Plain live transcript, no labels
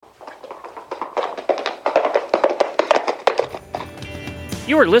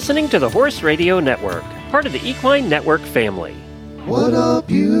You are listening to the Horse Radio Network, part of the Equine Network family. What a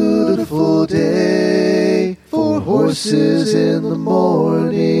beautiful day for horses in the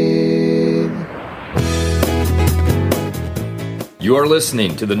morning. You are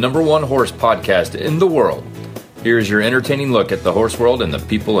listening to the number one horse podcast in the world. Here's your entertaining look at the horse world and the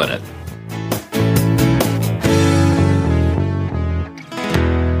people in it.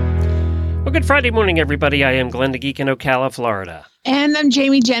 Well, good Friday morning, everybody. I am Glenn the Geek in Ocala, Florida. And I'm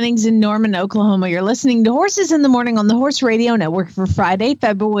Jamie Jennings in Norman, Oklahoma. You're listening to Horses in the Morning on the Horse Radio Network for Friday,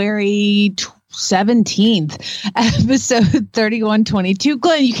 February 17th, episode 3122.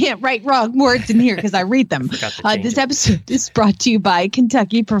 Glenn, you can't write wrong words in here because I read them. This episode is brought to you by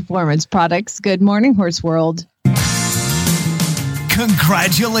Kentucky Performance Products. Good morning, Horse World.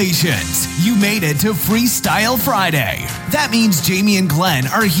 Congratulations! You made it to Freestyle Friday. That means Jamie and Glenn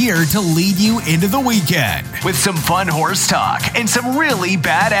are here to lead you into the weekend with some fun horse talk and some really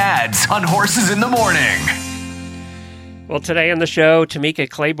bad ads on Horses in the Morning. Well, today on the show, Tamika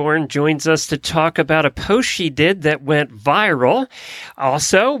Claiborne joins us to talk about a post she did that went viral.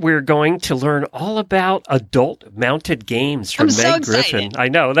 Also, we're going to learn all about adult-mounted games from Meg Griffin. I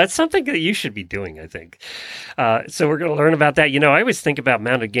know. That's something that you should be doing, I think. So we're going to learn about that. You know, I always think about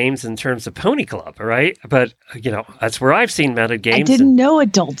mounted games in terms of Pony Club, right? But, you know, that's where I've seen mounted games. I didn't know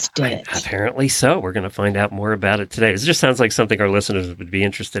adults did it. Apparently so. We're going to find out more about it today. It just sounds like something our listeners would be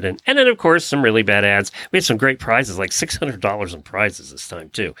interested in. And then, of course, some really bad ads. We had some great prizes, like $600 in prizes this time,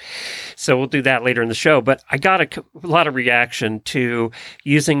 too. So we'll do that later in the show. But I got a lot of reaction to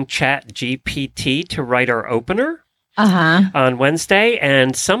using ChatGPT to write our opener on Wednesday.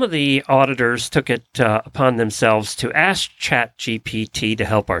 And some of the auditors took it upon themselves to ask ChatGPT to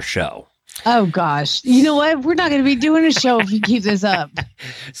help our show. Oh, gosh. You know what? We're not going to be doing a show if you keep this up.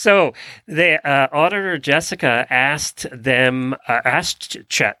 So the auditor, Jessica, asked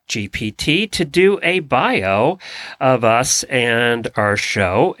ChatGPT to do a bio of us and our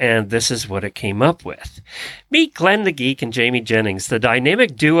show, and this is what it came up with. Meet Glenn the Geek and Jamie Jennings, the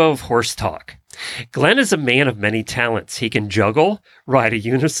dynamic duo of horse talk. Glenn is a man of many talents. He can juggle, ride a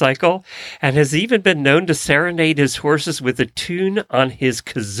unicycle, and has even been known to serenade his horses with a tune on his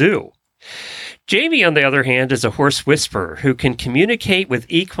kazoo. Jamie, on the other hand, is a horse whisperer who can communicate with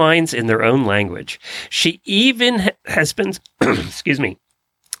equines in their own language. She even has been,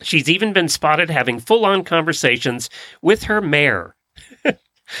 she's even been spotted having full-on conversations with her mare,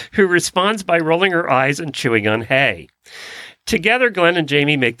 who responds by rolling her eyes and chewing on hay. Together, Glenn and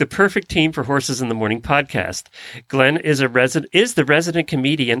Jamie make the perfect team for Horses in the Morning podcast. Glenn is the resident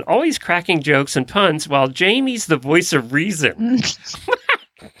comedian, always cracking jokes and puns, while Jamie's the voice of reason.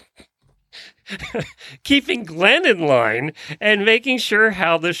 Keeping Glenn in line and making sure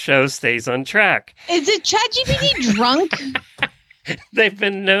how the show stays on track. Is it ChatGPT drunk? They've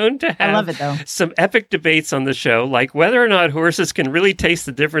been known to have I love it, though. Some epic debates on the show, like whether or not horses can really taste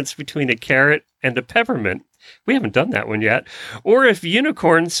the difference between a carrot and a peppermint. We haven't done that one yet. Or if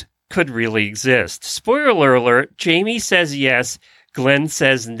unicorns could really exist. Spoiler alert, Jamie says yes, Glenn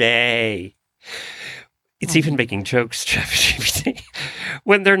says nay. It's even making jokes, ChatGPT.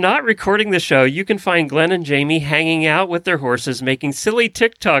 When they're not recording the show, you can find Glenn and Jamie hanging out with their horses, making silly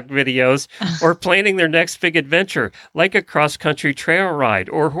TikTok videos, or planning their next big adventure, like a cross-country trail ride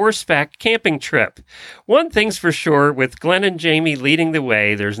or horseback camping trip. One thing's for sure, with Glenn and Jamie leading the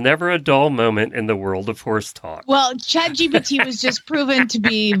way, there's never a dull moment in the world of horse talk. Well, ChatGPT was just proven to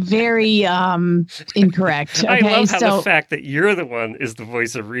be very incorrect. Okay? I love how the fact that you're the one is the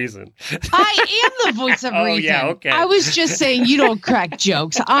voice of reason. I am the voice of reason. Oh, yeah, okay. I was just saying you don't crack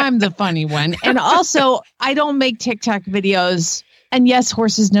jokes. I'm the funny one. And also, I don't make TikTok videos. And yes,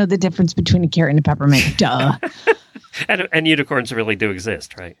 horses know the difference between a carrot and a peppermint. Duh. And unicorns really do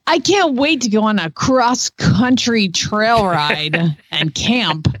exist, right? I can't wait to go on a cross-country trail ride and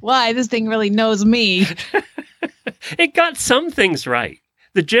camp. Why? This thing really knows me. It got some things right.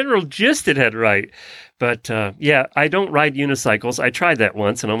 The general gist it had right. But, yeah, I don't ride unicycles. I tried that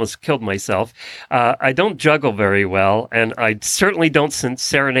once and almost killed myself. I don't juggle very well, and I certainly don't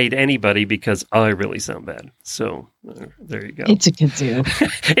serenade anybody because I really sound bad. So there you go. It's a kazoo.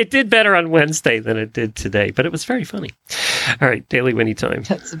 It did better on Wednesday than it did today, but it was very funny. All right, Daily Winnie time.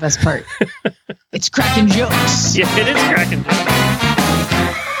 That's the best part. It's cracking jokes. Yeah, it is cracking jokes.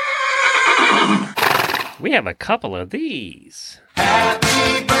 We have a couple of these.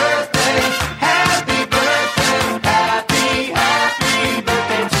 Happy birthday, happy birthday, happy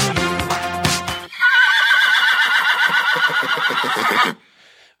birthday to you.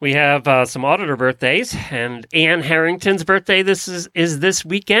 We have some auditor birthdays, and Ann Harrington's birthday is this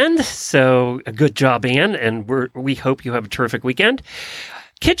weekend. So a good job, Ann, and we hope you have a terrific weekend.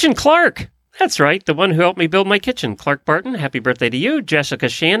 Kitchen Clark. That's right, the one who helped me build my kitchen. Clark Barton, happy birthday to you. Jessica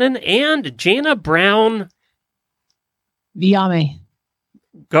Shannon and Jana Brown. Yummy.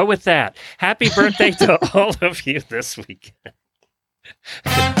 Go with that. Happy birthday to all of you this weekend.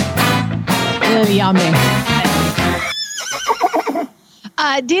 Yummy.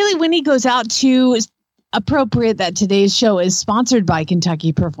 Daily Winnie goes out to appropriate that today's show is sponsored by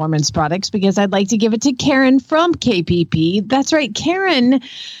Kentucky Performance Products, because I'd like to give it to Karen from KPP. That's right. Karen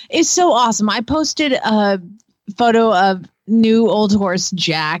is so awesome. I posted a photo of new old horse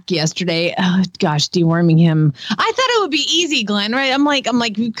Jack yesterday. Oh gosh, deworming him. I thought it would be easy, Glenn, right? I'm like,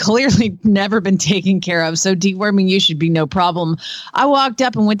 you've clearly never been taken care of. So deworming you should be no problem. I walked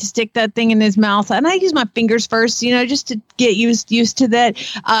up and went to stick that thing in his mouth, and I used my fingers first, just to get used to that.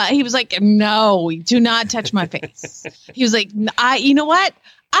 He was like, no, do not touch my face. He was like, you know what?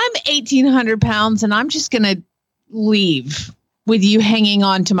 I'm 1,800 pounds and I'm just going to leave with you hanging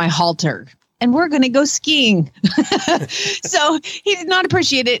on to my halter. And we're going to go skiing. So he did not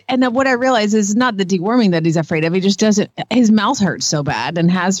appreciate it. And what I realized is not the deworming that he's afraid of. He just doesn't. His mouth hurts so bad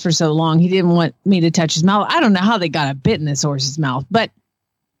and has for so long. He didn't want me to touch his mouth. I don't know how they got a bit in this horse's mouth. But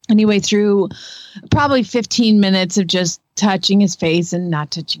anyway, through probably 15 minutes of just touching his face and not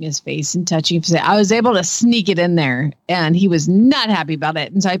touching his face and touching his face, I was able to sneak it in there, and he was not happy about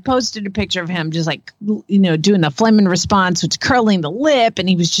it. And so I posted a picture of him just like, doing the Fleming response, which curling the lip, and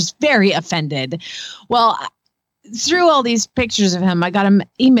he was just very offended. Well, through all these pictures of him, I got an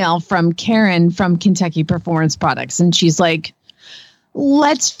email from Karen from Kentucky Performance Products, and she's like,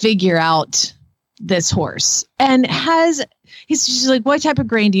 let's figure out this horse. And she's like, what type of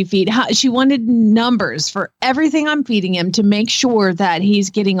grain do you feed? She wanted numbers for everything I'm feeding him to make sure that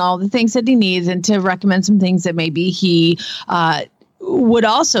he's getting all the things that he needs, and to recommend some things that maybe he would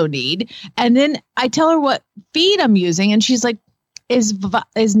also need. And then I tell her what feed I'm using, and she's like,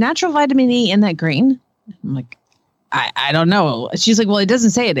 is natural vitamin E in that grain? I'm like, I don't know. She's like, well, it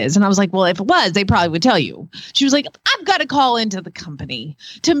doesn't say it is. And I was like, well, if it was, they probably would tell you. She was like, I've got to call into the company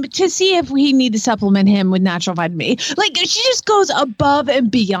to see if we need to supplement him with natural vitamin E. Like, she just goes above and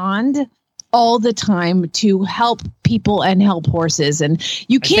beyond all the time to help people and help horses. And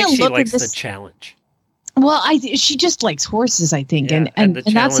you can't look at this. The challenge. Well, she just likes horses, I think. Yeah, and the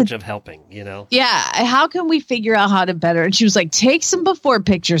challenge that's of helping, Yeah. How can we figure out how to better? And she was like, take some before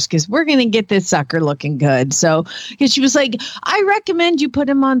pictures, because we're going to get this sucker looking good. So, because she was like, I recommend you put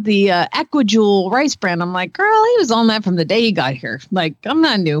him on the Equijewel rice bran. I'm like, girl, he was on that from the day he got here. Like, I'm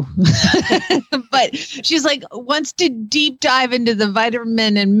not new. But she's like, wants to deep dive into the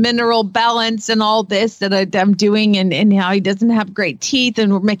vitamin and mineral balance and all this that I'm doing, and how he doesn't have great teeth,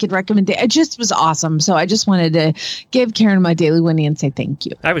 and we're making recommendations. It just was awesome. So I just wanted to give Karen my daily Winnie and say thank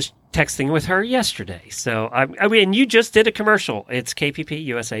you. I was texting with her yesterday. So, I mean, you just did a commercial. It's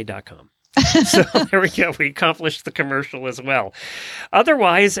kppusa.com. So there we go. We accomplished the commercial as well.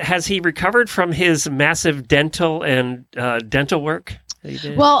 Otherwise, has he recovered from his massive dental and dental work?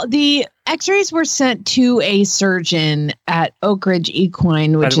 Well, the x-rays were sent to a surgeon at Oak Ridge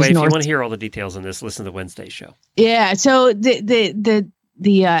Equine, which is north. By the way, if you want to hear all the details on this, listen to Wednesday's show. Yeah. So the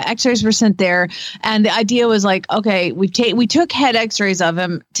x-rays were sent there, and the idea was like, okay, we took head x-rays of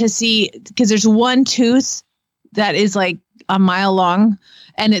him to see, because there's one tooth that is like a mile long,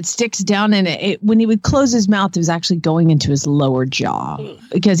 and it sticks down, and it when he would close his mouth, it was actually going into his lower jaw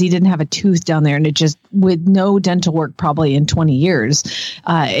because he didn't have a tooth down there, and it just, with no dental work probably in 20 years,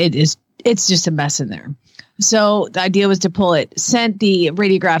 it's just a mess in there. So the idea was to pull it, sent the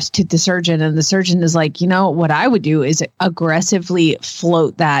radiographs to the surgeon, and the surgeon is like, what I would do is aggressively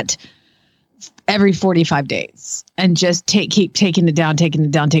float that every 45 days and just keep taking it down.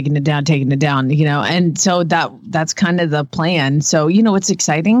 And so that's kind of the plan. So, what's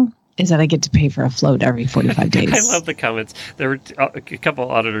exciting is that I get to pay for a float every 45 days. I love the comments. There were a couple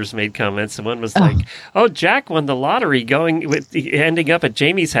of auditors made comments, and one was like, "Oh, Jack won the lottery, ending up at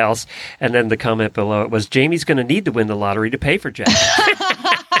Jamie's house." And then the comment below it was, "Jamie's going to need to win the lottery to pay for Jack."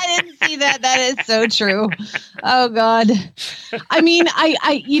 I didn't see that. That is so true. Oh God. I mean,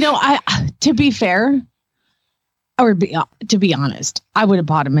 I to be fair, or to be honest, I would have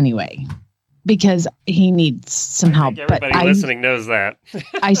bought him anyway, because he needs some help. Everybody listening knows that.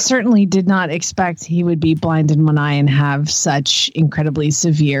 I certainly did not expect he would be blind in one eye and have such incredibly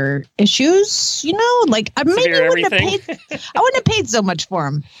severe issues. Like I wouldn't have paid so much for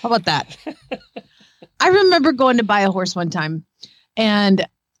him. How about that? I remember going to buy a horse one time, and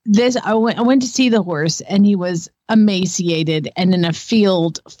I went to see the horse, and he was emaciated and in a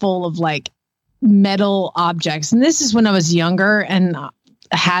field full of like metal objects. And this is when I was younger and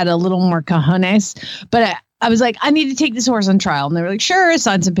had a little more cojones, but I was like, I need to take this horse on trial. And they were like, sure,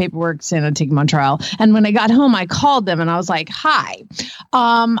 sign some paperwork, saying I'd take him on trial. And when I got home, I called them and I was like, hi,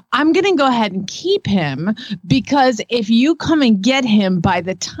 I'm going to go ahead and keep him, because if you come and get him, by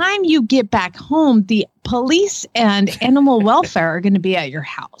the time you get back home, the police and animal welfare are going to be at your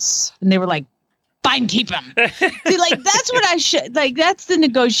house. And they were like, fine, keep him. See, like, that's what I should, like, that's the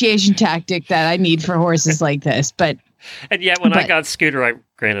negotiation tactic that I need for horses like this. But And yet, when I got Scooter,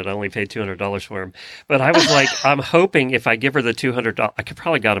 granted, I only paid $200 for him, but I was like, I'm hoping if I give her the $200, I could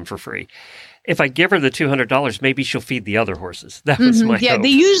probably got him for free. If I give her the $200, maybe she'll feed the other horses. That was my hope. They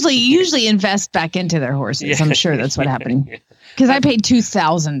usually invest back into their horses. Yeah. I'm sure that's what happened. Because I paid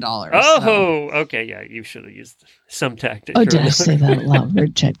 $2,000. Oh, okay. Yeah, you should have used some tactic. Oh, did I say that out loud?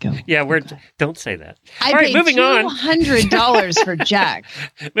 Where'd Chet go? Yeah, don't say that. I paid $200 for Jack.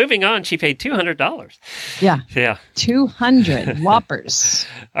 Moving on, she paid $200. Yeah. 200 whoppers.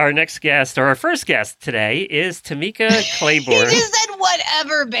 Our next guest, or our first guest today, is Tamika Claiborne. He just said,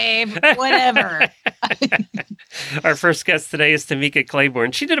 whatever, babe. Whatever. Our first guest today is Tamika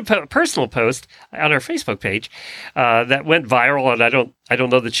Claiborne. She did a personal post on our Facebook page that went viral, and I don't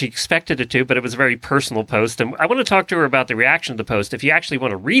know that she expected it to, but it was a very personal post. And I want to talk to her about the reaction to the post. If you actually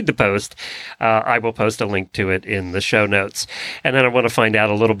want to read the post, I will post a link to it in the show notes. And then I want to find out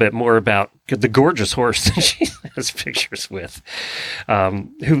a little bit more about the gorgeous horse that she has pictures with,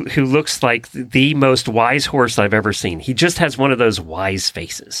 who looks like the most wise horse I've ever seen. He just has one of those wise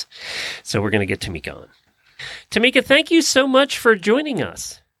faces. So we're going to get Tamika on. Tamika, thank you so much for joining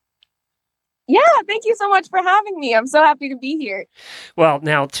us. Yeah, thank you so much for having me. I'm so happy to be here. Well,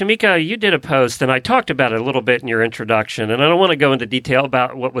 now, Tamika, you did a post, and I talked about it a little bit in your introduction, and I don't want to go into detail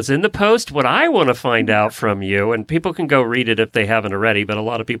about what was in the post. What I want to find out from you, and people can go read it if they haven't already, but a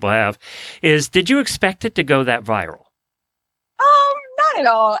lot of people have, is did you expect it to go that viral? Not at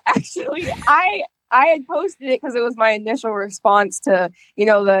all, actually. I had posted it because it was my initial response to,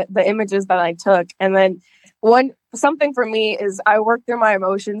 the images that I took. And then something for me is I work through my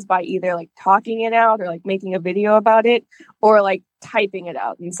emotions by either like talking it out or like making a video about it or like typing it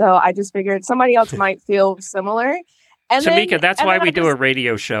out. And so I just figured somebody else might feel similar. And Tamika, that's why we do a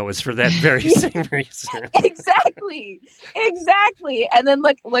radio show, is for that very same reason. Exactly. And then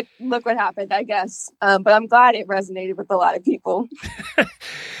look what happened, I guess. But I'm glad it resonated with a lot of people.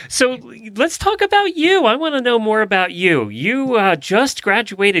 So let's talk about you. I want to know more about you. You just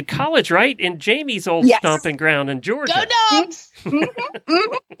graduated college, right? In Jamie's old stomping ground in Georgia. Go Dogs!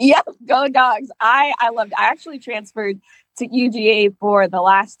 Yep, go Dogs. I loved it. I actually transferred to UGA for the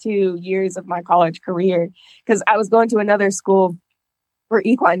last 2 years of my college career because I was going to another school for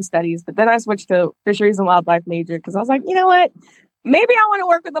equine studies, but then I switched to fisheries and wildlife major because I was like, you know what? Maybe I want to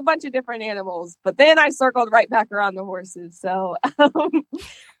work with a bunch of different animals, but then I circled right back around the horses. So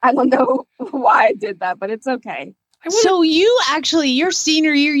I don't know why I did that, but it's okay. So you actually, your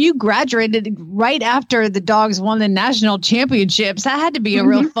senior year, you graduated right after the Dogs won the national championships. That had to be a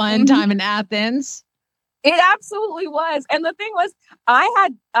real fun time in Athens. It absolutely was. And the thing was,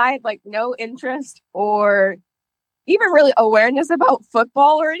 I had like no interest or even really awareness about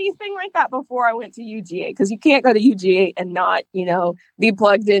football or anything like that before I went to UGA, because you can't go to UGA and not, be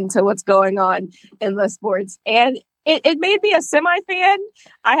plugged into what's going on in the sports. And it made me a semi-fan.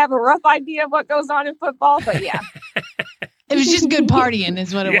 I have a rough idea of what goes on in football, but yeah. It was just good partying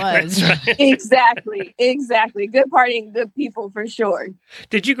is what it was. Right. Exactly. Good partying, good people for sure.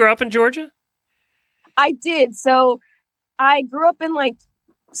 Did you grow up in Georgia? I did. So I grew up in like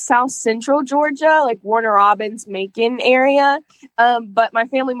South Central Georgia, like Warner Robins, Macon area. But my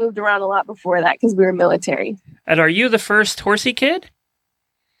family moved around a lot before that because we were military. And are you the first horsey kid?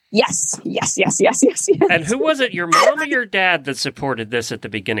 Yes. And who was it, your mom or your dad, that supported this at the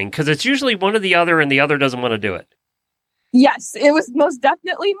beginning? Because it's usually one or the other, and the other doesn't want to do it. Yes, it was most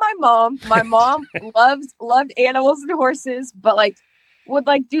definitely my mom. My mom loved animals and horses, but would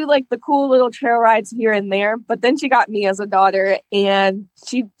do the cool little trail rides here and there. But then she got me as a daughter, and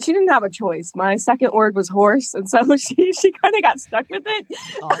she didn't have a choice. My second word was horse, and so she kind of got stuck with it.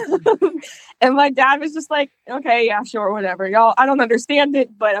 Awesome. And my dad was just like, okay, yeah, sure, whatever. Y'all, I don't understand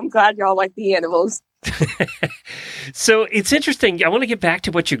it, but I'm glad y'all like the animals. So it's interesting. I want to get back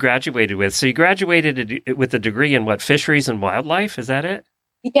to what you graduated with. So you graduated with a degree in what, fisheries and wildlife? Is that it?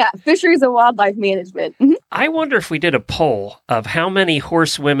 Yeah, fisheries and wildlife management. Mm-hmm. I wonder if we did a poll of how many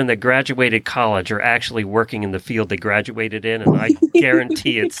horse women that graduated college are actually working in the field they graduated in, and I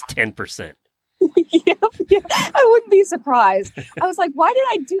guarantee it's 10%. Yeah, I wouldn't be surprised. I was like, why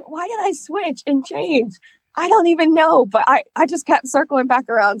did I switch and change? I don't even know, but I just kept circling back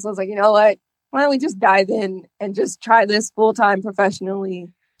around. So I was like, you know what? Why don't we just dive in and just try this full-time professionally?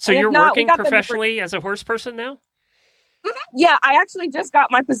 So And if you're not, we working got the professionally as a horse person now? Yeah, I actually just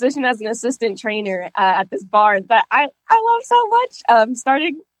got my position as an assistant trainer at this barn that I love so much.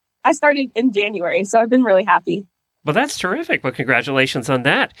 I started in January, so I've been really happy. Well, that's terrific. Well, congratulations on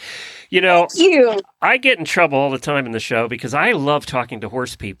that. You know, Thank you. I get in trouble all the time in the show because I love talking to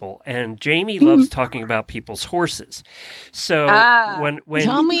horse people, and Jamie loves talking about people's horses. So when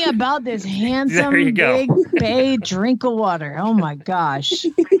Tell me about this handsome, There you go. big bay drink of water. Oh my gosh.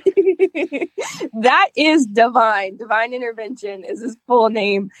 That is Divine. Divine Intervention is his full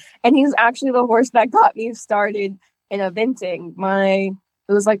name. And he's actually the horse that got me started in eventing.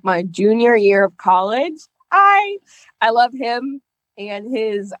 It was like my junior year of college. I love him and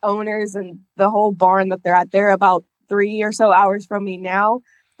his owners and the whole barn that they're at. They're about 3 or so hours from me now.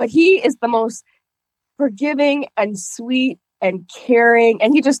 But he is the most forgiving and sweet and caring.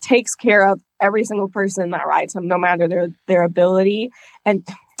 And he just takes care of every single person that rides him, no matter their ability. And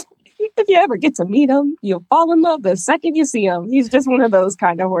if you ever get to meet him, you'll fall in love the second you see him. He's just one of those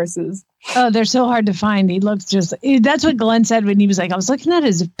kind of horses. Oh, they're so hard to find. He looks that's what Glenn said when he was like, I was looking at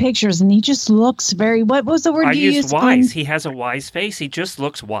his pictures and he just looks very, what was the word I you use used? wise. He has a wise face. He just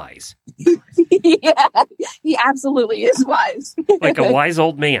looks wise. Yeah, he absolutely is wise. Like a wise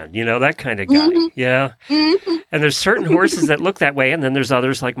old man, you know, that kind of guy. Yeah. And there's certain horses that look that way, and then there's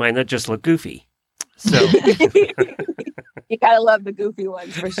others like mine that just look goofy. So You gotta love the goofy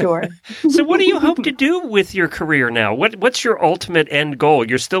ones for sure. So what do you hope to do with your career now? What's your ultimate end goal?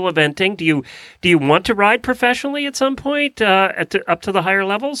 You're still eventing. Do you want to ride professionally at some point up to the higher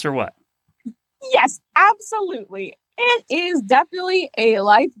levels or what? Yes, absolutely. It is definitely a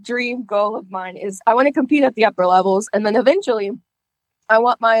life dream goal of mine. Is I want to compete at the upper levels, and then eventually I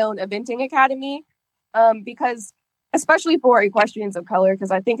want my own eventing academy, because especially for equestrians of color, because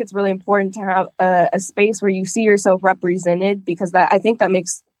I think it's really important to have a space where you see yourself represented, because I think that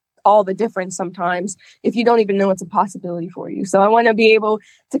makes all the difference sometimes if you don't even know it's a possibility for you. So I want to be able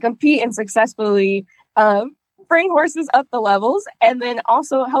to compete and successfully bring horses up the levels, and then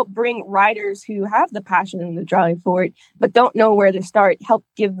also help bring riders who have the passion and the drive for it, but don't know where to start, help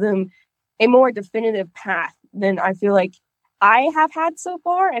give them a more definitive path than I feel like I have had so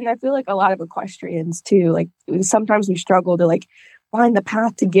far. And I feel like a lot of equestrians too, like sometimes we struggle to like find the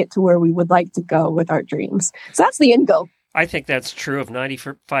path to get to where we would like to go with our dreams. So that's the end goal. I think that's true of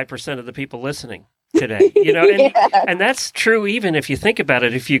 95% of the people listening today, you know, and, Yeah. and that's true even if you think about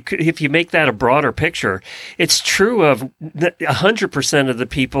it. If you make that a broader picture, it's true of 100% of the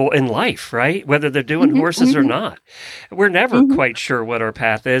people in life, right? Whether they're doing horses or not. We're never quite sure what our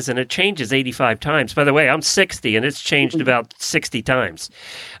path is, and it changes 85 times. By the way, I'm 60, and it's changed about 60 times.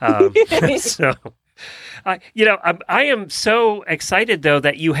 So... I am so excited though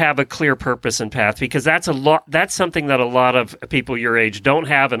that you have a clear purpose and path, because that's something that a lot of people your age don't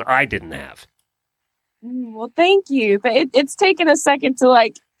have, and I didn't have. Well, thank you. But it's taken a second to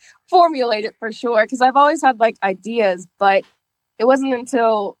like formulate it for sure, because I've always had like ideas, but it wasn't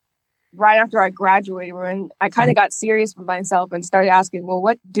until right after I graduated when I kind of got serious with myself and started asking, well,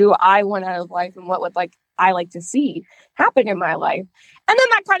 what do I want out of life, and what would I like to see happen in my life? And then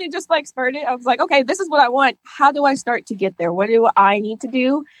that kind of just like spurred it. I was like, okay, this is what I want. How do I start to get there? What do I need to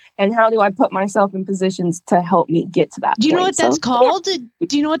do? And how do I put myself in positions to help me get to that Do you know point? what that's So, called?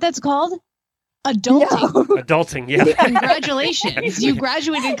 Do you know what that's called? Adulting. No. Adulting, yeah. Congratulations. You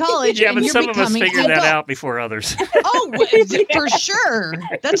graduated college. Yeah, and but you're some of us becoming figured that adult. out before others. Oh, for sure.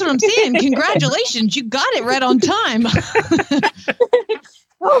 That's what I'm saying. Congratulations. You got it right on time.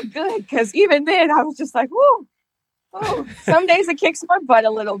 Oh, good. Because even then, I was just like, whoo. Oh, some days it kicks my butt a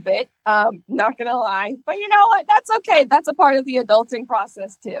little bit. Not going to lie. But you know what? That's okay. That's a part of the adulting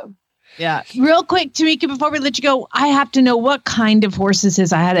process, too. Yeah. Real quick, Tamika, before we let you go, I have to know what kind of horses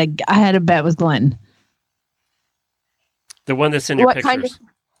is. I had a bet with Glenn. The one that's in your What pictures. kind of-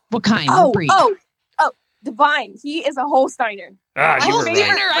 What kind? Oh, What breed? Divine. He is a Holsteiner. Ah, you Oh, were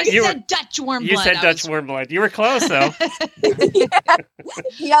Steiner, right. I You said Dutch warm You blood. said I Dutch was- warm blood. You were close, though.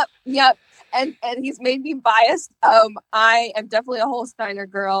 Yep. And he's made me biased. I am definitely a Holsteiner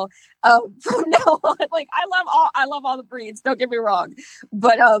girl. From now on, like I love all the breeds. Don't get me wrong,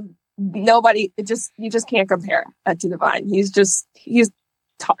 but nobody. You just can't compare to Divine. He's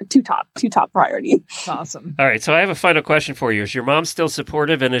two top priority. That's awesome. All right, so I have a final question for you. Is your mom still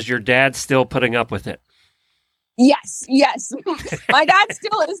supportive, and is your dad still putting up with it? Yes. My dad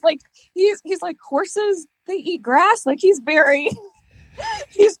still is like he's like horses. They eat grass. Like he's very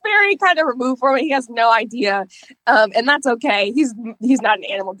very kind of removed from it. He has no idea, and that's okay. He's not an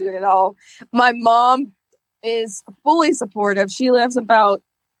animal dude at all. My mom is fully supportive. She lives about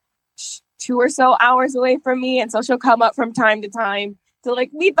 2 or so hours away from me, and so she'll come up from time to time to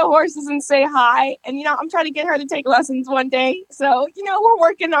like meet the horses and say hi. And I'm trying to get her to take lessons one day. So we're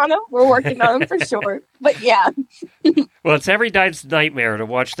working on them. We're working on them for sure. But yeah. Well, it's every dad's nightmare to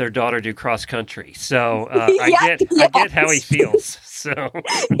watch their daughter do cross country. So I get how he feels. So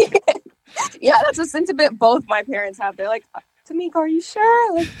yeah, that's a sentiment both my parents have. They're like, Tamika, are you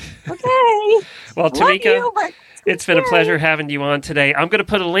sure? Like, okay. Well, Tamika, but it's been a pleasure having you on today. I'm going to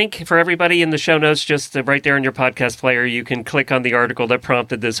put a link for everybody in the show notes, just right there in your podcast player. You can click on the article that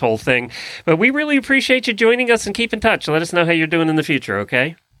prompted this whole thing. But we really appreciate you joining us, and keep in touch. Let us know how you're doing in the future,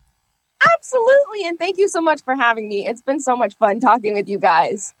 okay? Absolutely. And thank you so much for having me. It's been so much fun talking with you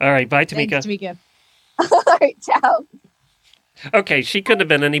guys. All right. Bye, Tamika. Thanks, Tamika. All right. Ciao. Okay. She couldn't have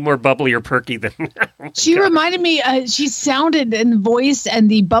been any more bubbly or perky than She reminded me, she sounded in the voice and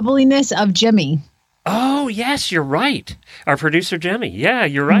the bubbliness of Jimmy. Oh, yes, you're right. Our producer, Jimmy. Yeah,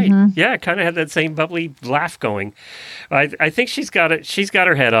 you're right. Mm-hmm. Yeah, kind of had that same bubbly laugh going. I think she's got it. She's got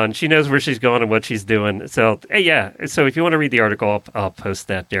her head on. She knows where she's going and what she's doing. So, yeah. So if you want to read the article, I'll post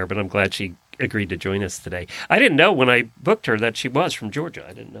that there. But I'm glad she agreed to join us today. I didn't know when I booked her that she was from Georgia.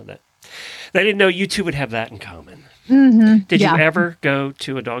 I didn't know that. I didn't know you two would have that in common. Mm-hmm. Did Yeah. you ever go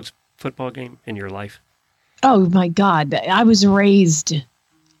to a dog's football game in your life? Oh, my God. I was raised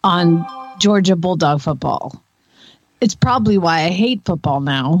on Georgia Bulldog football. It's probably why I hate football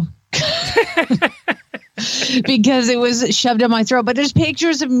now. Because it was shoved down my throat. But there's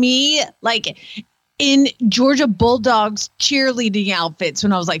pictures of me like in Georgia Bulldogs cheerleading outfits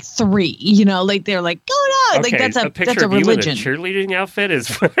when I was like 3. Like they're like, go dog. Okay, Like a picture that's a of you religion. in a cheerleading outfit is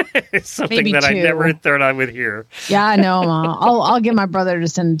something Maybe that I 2. never thought I would hear. Yeah, I know. I'll get my brother to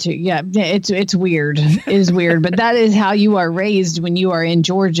send it to you. Yeah, it's weird. It is weird, but that is how you are raised when you are in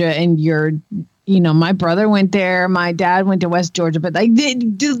Georgia, and you're, my brother went there, my dad went to West Georgia, but like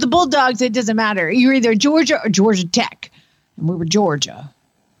the Bulldogs, it doesn't matter. You're either Georgia or Georgia Tech, and we were Georgia.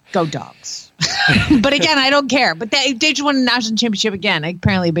 Go Dogs! But again, I don't care. But they just won a national championship again.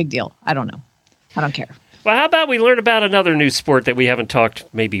 Apparently, a big deal. I don't know. I don't care. Well, how about we learn about another new sport that we haven't talked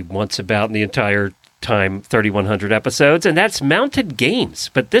maybe once about in the entire time, 3,100 episodes, and that's mounted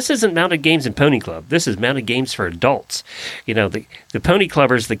games. But this isn't mounted games in Pony Club. This is mounted games for adults. The Pony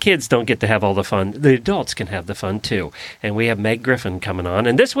Clubbers, the kids don't get to have all the fun. The adults can have the fun, too. And we have Meg Griffin coming on.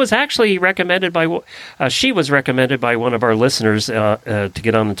 And this was actually recommended by, she was recommended by one of our listeners to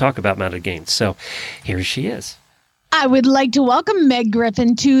get on and talk about mounted games. So here she is. I would like to welcome Meg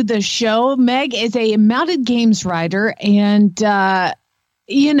Griffin to the show. Meg is a mounted games writer, and I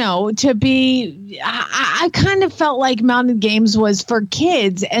kind of felt like mounted games was for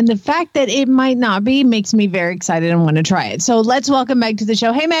kids, and the fact that it might not be makes me very excited and want to try it. So let's welcome Meg to the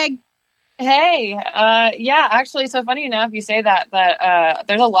show. Hey, Meg. Hey, yeah, actually, so funny enough, you say that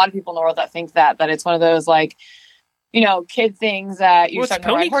there's a lot of people in the world that think that it's one of those like, kid things that you're starting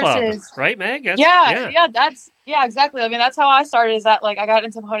to ride horses. Club, right, Meg? Yeah, exactly. I mean, that's how I started, is that like I got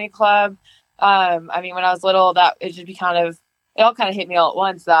into Pony Club. When I was little, that it just it all kind of hit me all at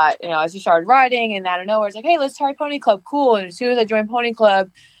once that, as you started riding and out of nowhere, it's like, hey, let's try Pony Club. Cool. And as soon as I joined Pony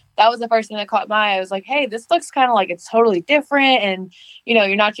Club, that was the first thing that caught my eye. I was like, hey, this looks kind of like it's totally different. And,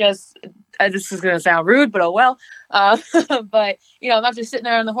 you're not just, this is going to sound rude, but oh well. But, I'm not just sitting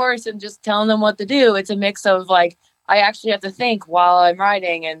there on the horse and just telling them what to do. It's a mix of like, I actually have to think while I'm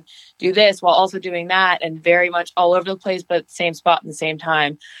riding and do this while also doing that, and very much all over the place, but same spot at the same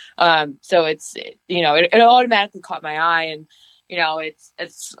time. So it's, it automatically caught my eye, and,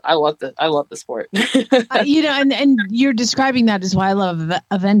 I love the sport. And you're describing that is why I love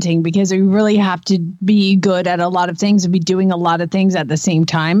eventing, because you really have to be good at a lot of things and be doing a lot of things at the same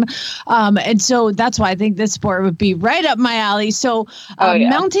time. And so that's why I think this sport would be right up my alley. So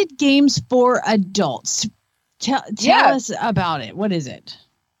mounted games for adults. Tell us about it. What is it?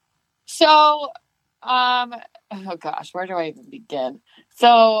 So, oh gosh, where do I even begin?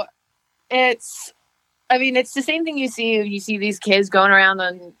 So it's the same thing you see these kids going around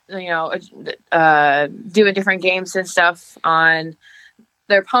and, doing different games and stuff on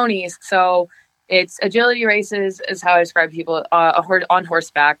their ponies. So it's agility races is how I describe people on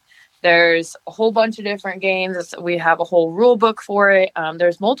horseback. There's a whole bunch of different games. We have a whole rule book for it.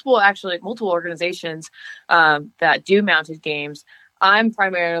 There's multiple organizations that do mounted games. I'm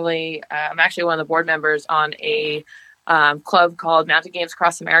actually one of the board members on a club called Mounted Games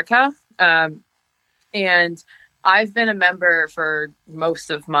Across America. And I've been a member for most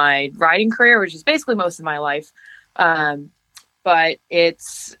of my riding career, which is basically most of my life. But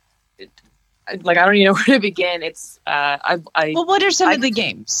it's like I don't even know where to begin. It's Well, what are some of the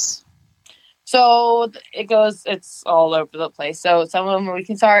games? So it's all over the place. So some of them we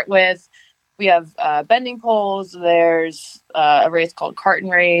can start with. We have bending poles. There's a race called Carton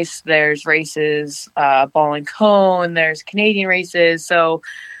Race. There's races, ball and cone. There's Canadian races. So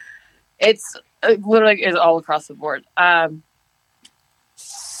it's literally is all across the board.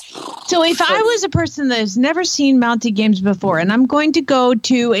 So if I was a person that has never seen mounted games before, and I'm going to go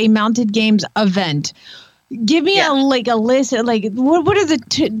to a mounted games event, give me a list. Like what are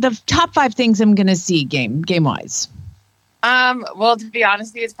the top 5 things I'm going to see game wise? Well, to be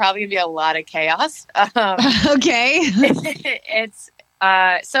honest with you, it's probably gonna be a lot of chaos. Okay. It's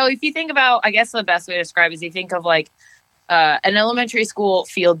so if you think about, I guess the best way to describe it is you think of like an elementary school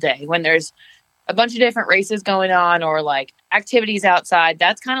field day when there's a bunch of different races going on or like activities outside.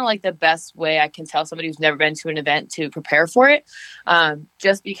 That's kind of like the best way I can tell somebody who's never been to an event to prepare for it.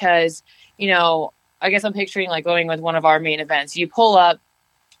 Just because, I guess I'm picturing like going with one of our main events. You pull up,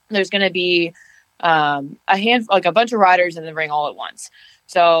 there's going to be a bunch of riders in the ring all at once.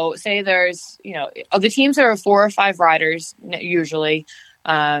 So say there's, the teams are 4 or 5 riders usually.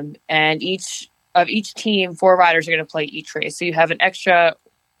 And each team, 4 riders are going to play each race. So you have an extra,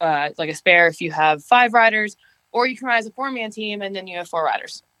 like a spare if you have 5 riders, or you can ride as a 4-man team and then you have 4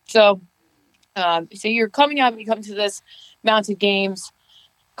 riders. So you're coming up, you come to this mounted games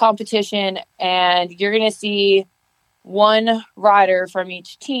competition and you're going to see one rider from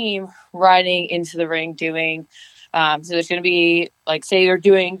each team riding into the ring doing, so there's going to be like, say you're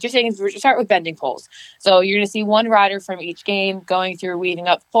doing, just saying, start with bending poles. So you're going to see one rider from each game going through, weaving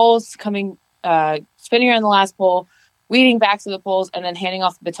up poles, coming, spinning around the last pole, weaving back to the poles, and then handing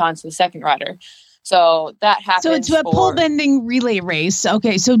off the baton to the second rider. So that happens. So it's a pole bending relay race.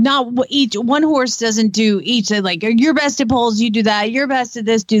 Okay. So not one horse doesn't do each. Like you're best at poles, you do that. You're best at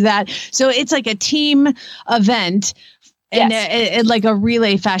this, do that. So it's like a team event and like a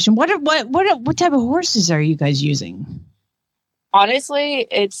relay fashion. What type of horses are you guys using? Honestly,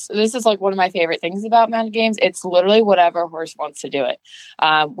 this is like one of my favorite things about mounted games. It's literally whatever horse wants to do it.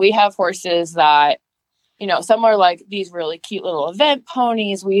 We have horses that, some are like these really cute little event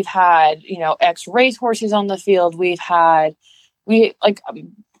ponies. We've had, ex-race horses on the field.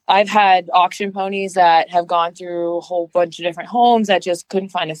 I've had auction ponies that have gone through a whole bunch of different homes that just couldn't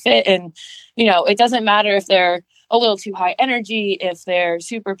find a fit. And, it doesn't matter if they're a little too high energy, if they're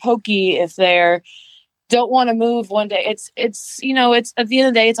super pokey, if they're don't want to move one day. It's at the end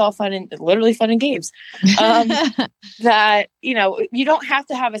of the day, it's all fun and literally fun and games. That, you don't have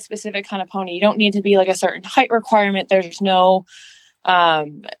to have a specific kind of pony. You don't need to be like a certain height requirement. There's no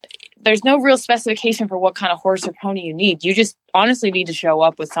real specification for what kind of horse or pony you need. You just honestly need to show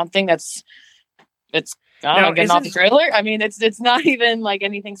up with something that's getting off the trailer. I mean, it's not even like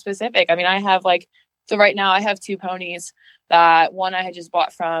anything specific. I mean, I have so right now I have 2 ponies that one I had just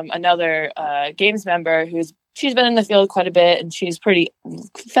bought from another games member she's been in the field quite a bit and she's pretty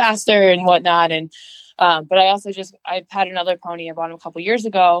faster and whatnot. And but I've had another pony I bought him a couple years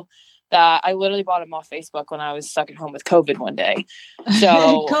ago that I literally bought him off Facebook when I was stuck at home with COVID one day.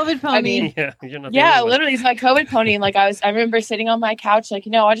 So COVID pony. I mean, literally it's my COVID pony. And I remember sitting on my couch, I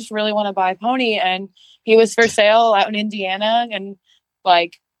just really want to buy a pony. And he was for sale out in Indiana. And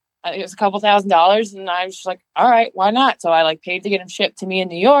it was a couple $1,000s. And I was just like, all right, why not? So I paid to get him shipped to me in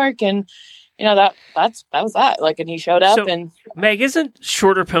New York. And that was that. And he showed up. And Meg, isn't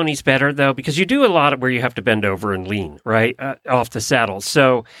shorter ponies better though? Because you do a lot where you have to bend over and lean, right? Off the saddle.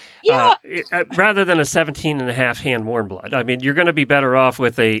 So rather than a 17.5 hand warm blood, I mean, you're going to be better off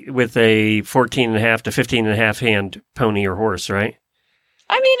with a 14.5 to 15.5 hand pony or horse, right?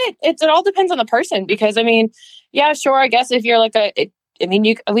 I mean, it all depends on the person because I mean, yeah, sure. I guess if you're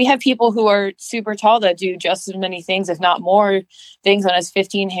we have people who are super tall that do just as many things, if not more things on a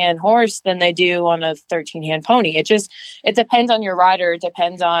 15-hand horse than they do on a 13-hand pony. It depends on your rider. It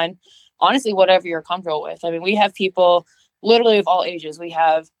depends on, honestly, whatever you're comfortable with. I mean, we have people literally of all ages. We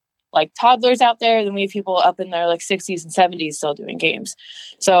have toddlers out there, then we have people up in their 60s and 70s still doing games.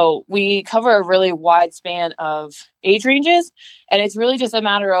 So we cover a really wide span of age ranges, and it's really just a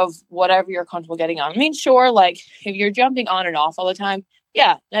matter of whatever you're comfortable getting on. I mean, sure, if you're jumping on and off all the time,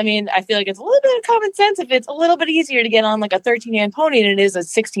 yeah, I mean, I feel like it's a little bit of common sense if it's a little bit easier to get on a 13-hand pony than it is a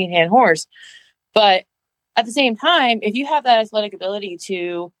 16-hand horse. But at the same time, if you have that athletic ability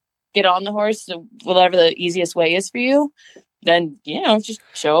to get on the horse, whatever the easiest way is for you, then, just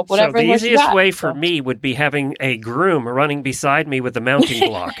show up whatever. So the horse you easiest got. way for me would be having a groom running beside me with a mounting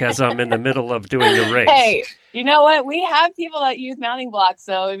block as I'm in the middle of doing the race. Hey, you know what? We have people that use mounting blocks,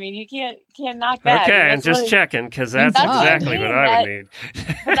 so I mean, you can't knock that. Okay, That's I'm just really- checking because that's That's exactly what what I I mean, would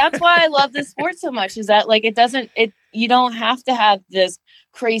need. But that's why I love this sport so much, is that like you don't have to have this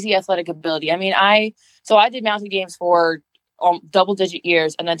crazy athletic ability. I mean, I did mountain games for double digit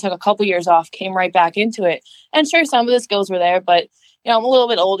years and then took a couple years off, came right back into it. And sure, some of the skills were there, but I'm a little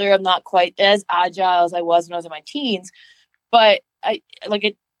bit older. I'm not quite as agile as I was when I was in my teens, but I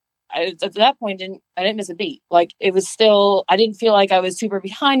at that point I didn't miss a beat. Like, it was still, I didn't feel like I was super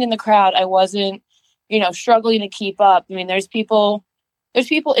behind in the crowd. I wasn't, struggling to keep up. I mean, there's people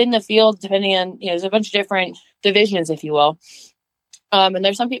in the field, depending on, there's a bunch of different divisions, if you will. And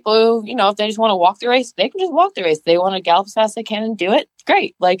there's some people who, if they just want to walk the race, they can just walk the race. If they want to gallop as fast as they can and do it.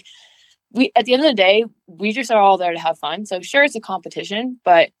 Great. Like, at the end of the day, we just are all there to have fun. So sure, it's a competition,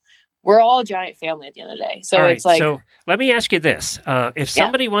 but we're all a giant family at the end of the day. So All right, it's like, so let me ask you this. If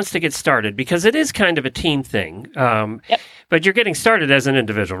somebody wants to get started, because it is kind of a team thing, but you're getting started as an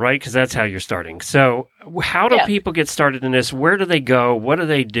individual, right? Because that's how you're starting. So how do people get started in this? Where do they go? What do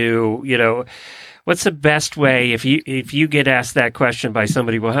they do? What's the best way if you get asked that question by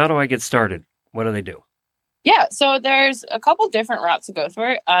somebody, well, how do I get started? What do they do? Yeah, so there's a couple different routes to go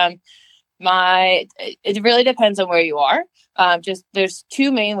through. It really depends on where you are. There's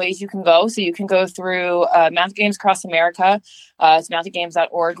two main ways you can go. So you can go through Mountain Games Across America. It's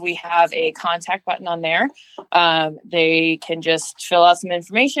mountaingames.org. We have a contact button on there. They can just fill out some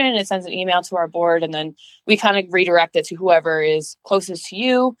information. It sends an email to our board, and then we kind of redirect it to whoever is closest to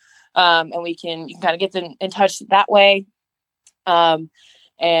you. And you can kind of get them in touch that way, and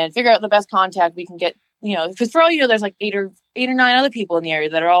figure out the best contact we can get. Because for all there's like eight or nine other people in the area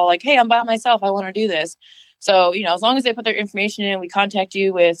that are all like, hey, I'm by myself, I want to do this. So, as long as they put their information in, we contact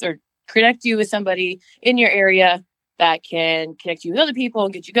you with or connect you with somebody in your area that can connect you with other people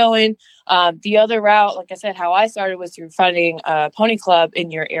and get you going. The other route, like I said, how I started was through finding a pony club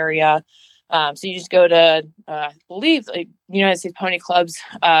in your area. So you just go to, I believe, United States Pony Clubs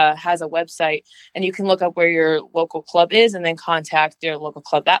has a website, and you can look up where your local club is and then contact your local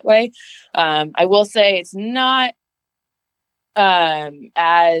club that way. I will say it's not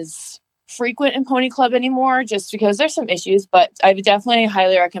as frequent in Pony Club anymore, just because there's some issues, but I would definitely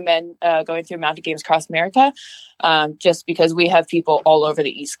highly recommend going through Mountain Games Across America, just because we have people all over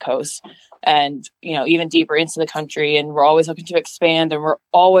the East Coast and, even deeper into the country, and we're always looking to expand, and we're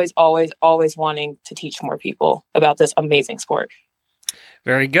always wanting to teach more people about this amazing sport.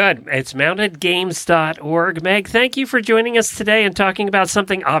 Very good. It's mountedgames.org. Meg, thank you for joining us today and talking about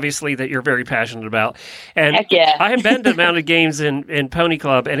something, obviously, that you're very passionate about. And Heck yeah. I have been to Mounted Games in Pony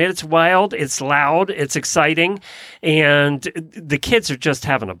Club, and it's wild, it's loud, it's exciting, and the kids are just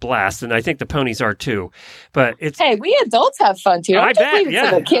having a blast, and I think the ponies are too. But it's Hey, we adults have fun too. I Don't just bet, leave it yeah.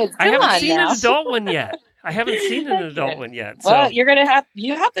 to the kids. I Come haven't on seen now. an adult one yet. I haven't seen an adult one yet. So. Well, you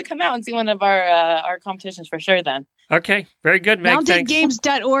have to come out and see one of our competitions for sure then. Okay, very good, Meg. Thanks.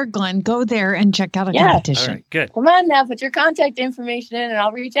 Mountaingames.org, Glenn. Go there and check out a Yeah. competition. All right, good. Come on now, put your contact information in and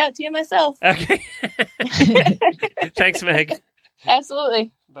I'll reach out to you myself. Okay. Thanks, Meg.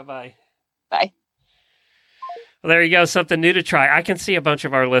 Absolutely. Bye-bye. Bye. Well, there you go. Something new to try. I can see a bunch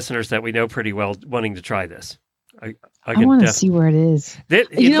of our listeners that we know pretty well wanting to try this. I want to see where it is.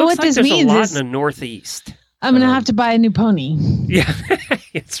 It You know looks what like this there's means a lot is- in the Northeast. I'm going to have to buy a new pony. Yeah,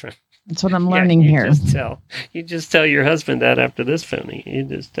 that's right. That's what I'm Yeah, learning here. You just tell your husband that after this pony. You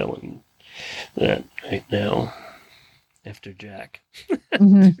just tell him that right now after Jack.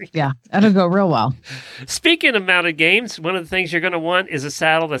 Yeah, that'll go real well. Speaking of mounted games, one of the things you're going to want is a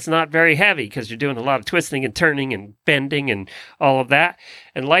saddle that's not very heavy because you're doing a lot of twisting and turning and bending and all of that.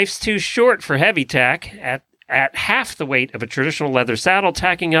 And life's too short for heavy tack. At half the weight of a traditional leather saddle,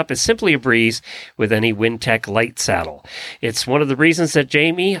 tacking up is simply a breeze with any Wintec Light saddle. It's one of the reasons that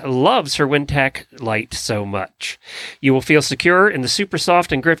Jamie loves her Wintec Light so much. You will feel secure in the super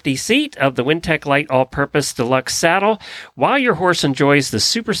soft and grifty seat of the Wintec Light All-Purpose Deluxe saddle, while your horse enjoys the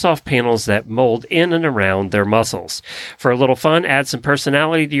super soft panels that mold in and around their muscles. For a little fun, add some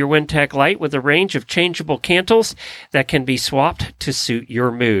personality to your Wintec Light with a range of changeable cantles that can be swapped to suit your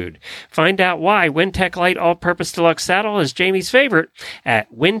mood. Find out why Wintec Light All-Purpose Deluxe Saddle is Jamie's favorite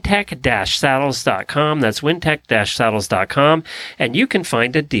at wintec-saddles.com. That's wintec-saddles.com, and you can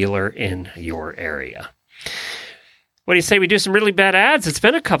find a dealer in your area. What do you say we do some really bad ads? It's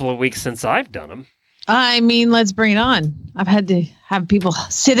been a couple of weeks since I've done them. I mean, let's bring it on. I've had to have people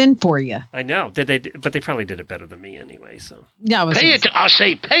sit in for you. I know. But they probably did it better than me anyway. So Yeah, I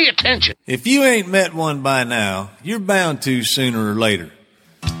say pay attention. If you ain't met one by now, you're bound to sooner or later.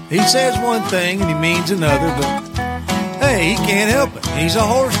 He says one thing and he means another, but hey, he can't help it. He's a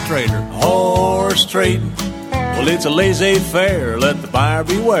horse trader. Horse trading. Well, it's a laissez-faire. Let the buyer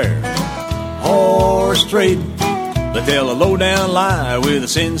beware. Horse trading. They tell a low-down lie with a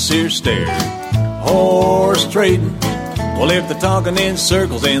sincere stare. Horse trading. Well, if they're talking in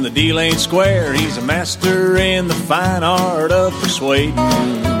circles and the deal ain't square, he's a master in the fine art of persuading.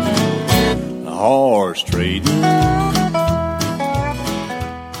 Horse trading.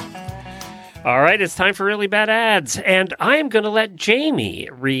 All right, it's time for Really Bad Ads. And I am going to let Jamie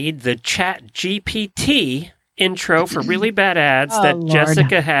read the Chat GPT intro for Really Bad Ads that Lord.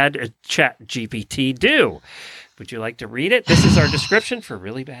 Jessica had Chat GPT do. Would you like to read it? This is our description for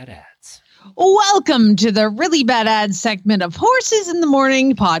Really Bad Ads. Welcome to the Really Bad Ads segment of Horses in the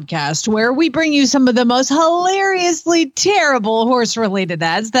Morning podcast, where we bring you some of the most hilariously terrible horse-related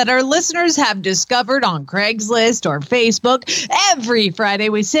ads that our listeners have discovered on Craigslist or Facebook. Every Friday,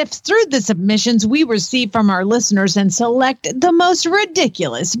 we sift through the submissions we receive from our listeners and select the most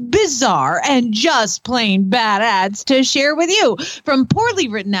ridiculous, bizarre, and just plain bad ads to share with you. From poorly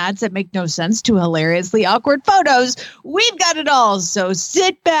written ads that make no sense to hilariously awkward photos, we've got it all. So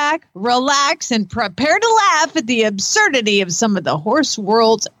sit back, relax, and prepare to laugh at the absurdity of some of the horse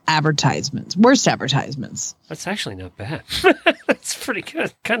world's advertisements. Worst advertisements. That's actually not bad. That's pretty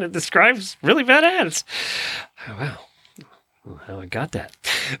good. Kind of describes Really Bad Ads. Oh, wow. How I got that.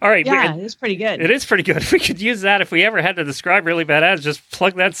 All right. Yeah, it's pretty good. It is pretty good. We could use that if we ever had to describe Really Bad Ads. Just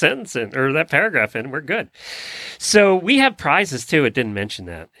plug that sentence in or that paragraph in. We're good. So we have prizes too. It didn't mention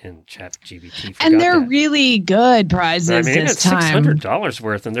that in ChatGPT. And they're really good prizes this it's time. $600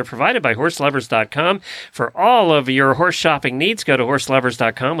 worth, and they're provided by horselovers.com. For all of your horse shopping needs, go to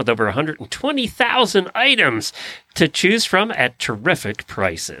horselovers.com with over 120,000 items to choose from at terrific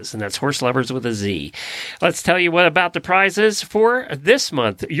prices. And that's Horse Lovers with a Z. Let's tell you what about the prizes for this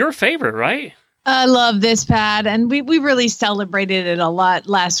month. Your favorite, right? I love this pad, and we really celebrated it a lot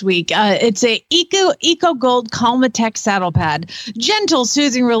last week. It's a Eco Gold Calmatech saddle pad, gentle,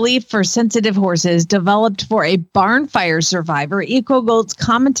 soothing relief for sensitive horses, developed for a barn fire survivor. Eco Gold's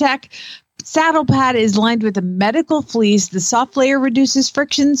Calmatech saddle pad is lined with a medical fleece. The soft layer reduces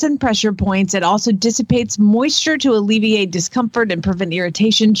frictions and pressure points. It also dissipates moisture to alleviate discomfort and prevent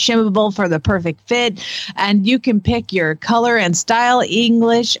irritation. Shimmable for the perfect fit. And you can pick your color and style,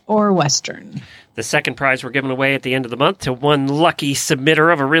 English or Western. The second prize we're giving away at the end of the month to one lucky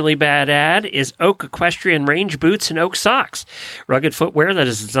submitter of a Really Bad Ad is Oak Equestrian Range Boots and Oak Socks. Rugged footwear that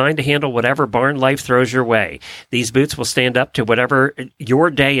is designed to handle whatever barn life throws your way. These boots will stand up to whatever your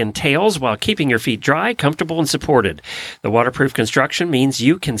day entails while keeping your feet dry, comfortable, and supported. The waterproof construction means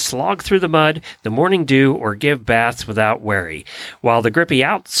you can slog through the mud, the morning dew, or give baths without worry, while the grippy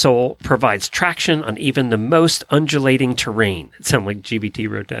outsole provides traction on even the most undulating terrain. It sounds like GBT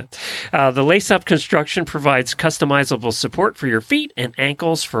wrote that. The lace-up construction provides customizable support for your feet and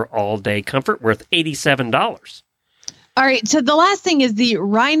ankles for all-day comfort, worth $87. All right, so the last thing is the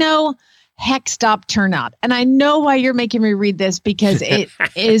Rhino Hex Stop Turnout. And I know why you're making me read this, because it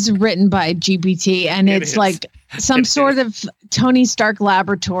is written by GPT, and it's like some sort of Tony Stark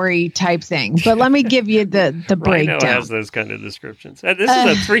laboratory type thing. But let me give you the breakdown. Rhino has those kind of descriptions. This is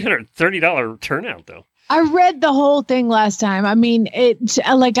a $330 turnout, though. I read the whole thing last time. I mean, it,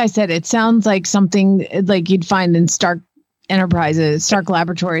 like I said, it sounds like something like you'd find in Stark Enterprises, Stark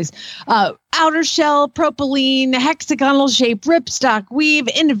Laboratories. Outer shell, propylene, hexagonal shape, ripstock weave,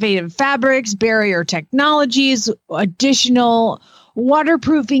 innovative fabrics, barrier technologies, additional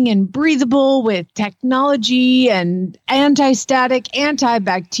waterproofing and breathable with technology and anti-static,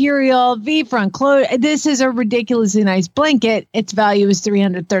 antibacterial, V-front close. This is a ridiculously nice blanket. Its value is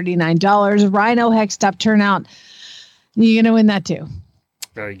 $339. Rhino Hex Stop Turnout. You're going to win that too.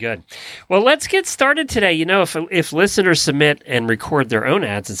 Very good. Well, let's get started today. You know, if listeners submit and record their own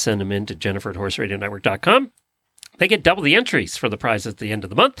ads and send them in to Jennifer@horseradionetwork.com, they get double the entries for the prize at the end of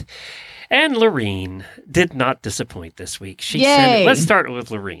the month. And Lorene did not disappoint this week. She sent it. Let's start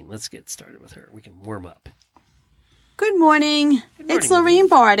with Lorene. Let's get started with her. We can warm up. Good morning. It's Lorene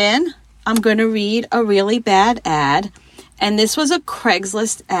Barden. I'm going to read a really bad ad. And this was a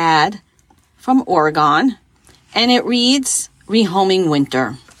Craigslist ad from Oregon. And it reads, Rehoming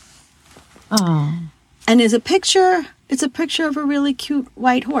Winter. Oh. And it's a picture of a really cute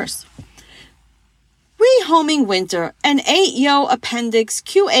white horse. Rehoming Winter, an 8-yo appendix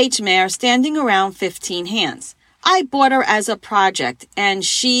QH mare standing around 15 hands. I bought her as a project, and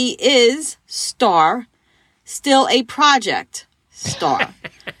she is still a project star.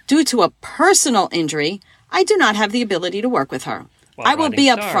 Due to a personal injury, I do not have the ability to work with her. I will be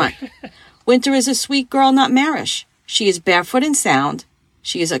upfront. Winter is a sweet girl, not marish. She is barefoot and sound.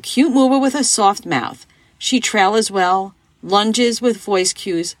 She is a cute mover with a soft mouth. She trails well, lunges with voice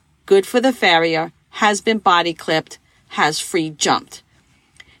cues, good for the farrier, has been body clipped, has free jumped.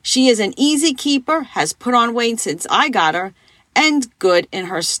 She is an easy keeper, has put on weight since I got her, and good in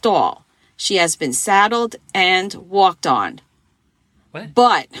her stall. She has been saddled and walked on. What?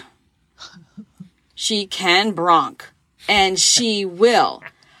 But she can bronc, and she will.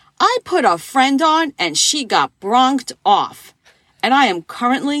 I put a friend on, and she got bronked off, and I am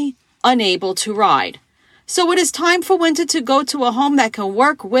currently unable to ride. So it is time for Winter to go to a home that can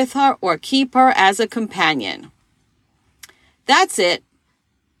work with her or keep her as a companion. That's it.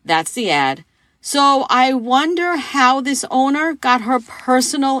 That's the ad. So I wonder how this owner got her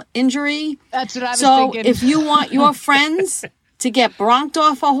personal injury. That's what I was So thinking. if you want your friends to get bronked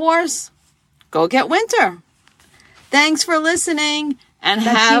off a horse, go get Winter. Thanks for listening, and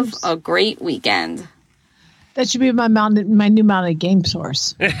have a great weekend. That should be my new mounted game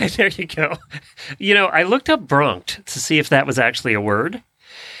source. There you go. You know, I looked up bronked to see if that was actually a word.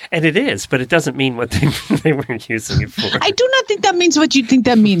 And it is, but it doesn't mean what they were using it for. I do not think that means what you think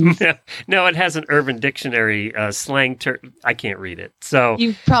that means. No, it has an Urban Dictionary slang term. I can't read it. So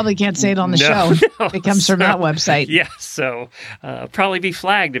You probably can't say it on the show. No, It comes from that website. Yeah, so probably be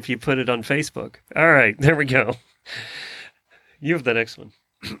flagged if you put it on Facebook. All right, there we go. You have the next one.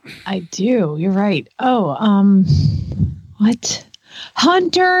 I do. You're right. Oh, what?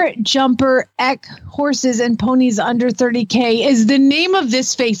 Hunter Jumper Eck Horses and Ponies Under 30K is the name of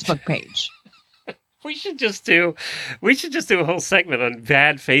this Facebook page. We should just do a whole segment on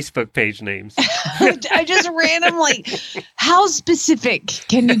bad Facebook page names. I just randomly, how specific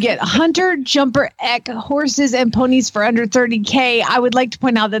can you get? Hunter Jumper Eck Horses and Ponies for Under 30K. I would like to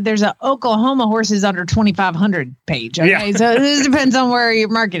point out that there's an Oklahoma Horses Under 2,500 page. Okay, Yeah. so this depends on where your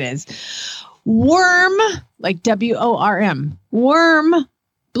market is. Worm, like WORM,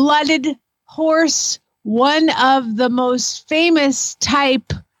 warm-blooded horse, one of the most famous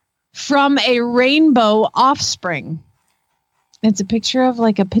type from a rainbow offspring. It's a picture of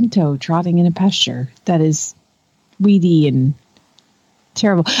like a pinto trotting in a pasture that is weedy and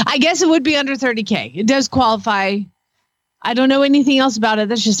terrible. I guess it would be under 30K. It does qualify. I don't know anything else about it.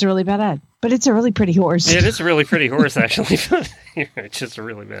 That's just a really bad ad. But it's a really pretty horse. It is a really pretty horse, actually. It's just a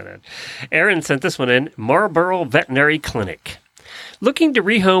really bad ad. Aaron sent this one in. Marlboro Veterinary Clinic. Looking to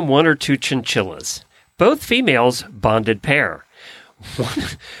rehome one or two chinchillas. Both females, bonded pair.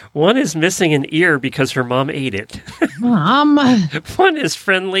 One is missing an ear because her mom ate it. Mom. One is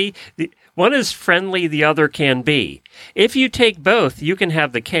friendly, the other can be. If you take both, you can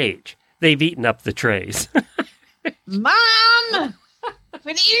have the cage. They've eaten up the trays. Mom!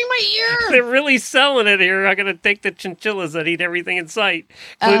 Quit eating my ear! They're really selling it here. I'm going to take the chinchillas that eat everything in sight,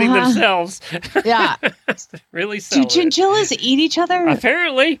 including themselves. Yeah. Really selling Do chinchillas eat each other?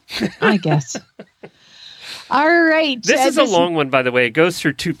 Apparently. I guess. All right. This is a long one, by the way. It goes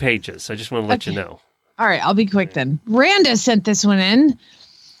through 2 pages. I just want to let you know. All right. I'll be quick then. Randa sent this one in.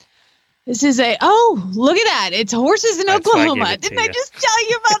 This is look at that. It's horses in That's why I Oklahoma. gave it to Didn't I you. just tell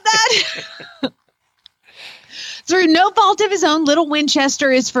you about that? Through no fault of his own, Little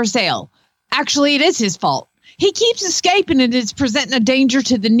Winchester is for sale. Actually, it is his fault. He keeps escaping and is presenting a danger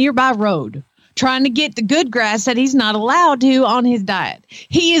to the nearby road, trying to get the good grass that he's not allowed to on his diet.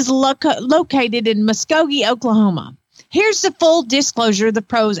 He is located in Muskogee, Oklahoma. Here's the full disclosure, the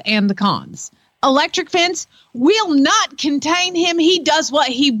pros and the cons. Electric fence will not contain him. He does what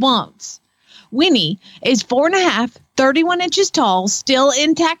he wants. Winnie is 4.5, 31 inches tall, still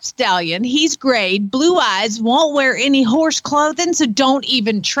intact stallion. He's grayed, blue eyes, won't wear any horse clothing, so don't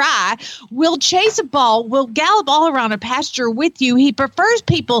even try. Will chase a ball, will gallop all around a pasture with you. He prefers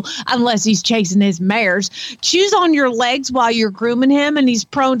people unless he's chasing his mares. Chews on your legs while you're grooming him, and he's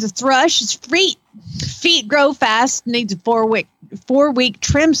prone to thrush. His feet grow fast, needs a 4-week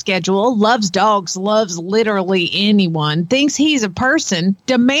trim schedule, loves dogs, loves literally anyone, thinks he's a person,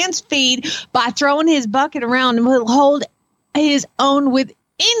 demands feed by throwing his bucket around, and will hold his own with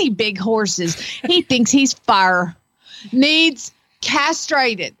any big horses. He thinks he's fire. Needs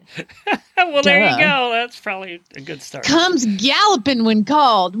castrated. Well, there Duh. you go. That's probably a good start. Comes galloping when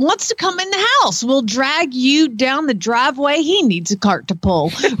called. Wants to come in the house. Will drag you down the driveway. He needs a cart to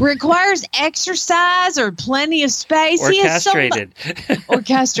pull. Requires exercise or plenty of space. Or He has castrated. or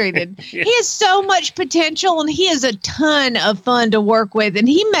castrated. Yeah. He has so much potential, and he is a ton of fun to work with, and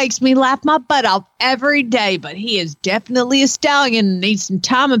he makes me laugh my butt off every day. But he is definitely a stallion and needs some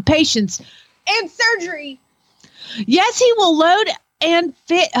time and patience and surgery. Yes, he will load and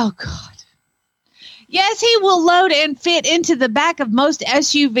fit. Oh, God. Yes, he will load and fit into the back of most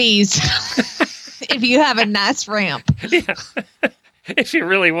SUVs if you have a nice ramp. Yeah. If you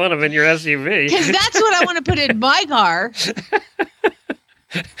really want them in your SUV. Because that's what I want to put in my car.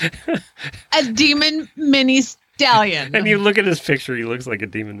 A Demon Mini Stallion. And you look at his picture, he looks like a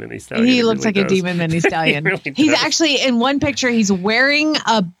Demon Mini Stallion. He He looks really like a does. Demon Mini Stallion. He really He's does. actually, in one picture, he's wearing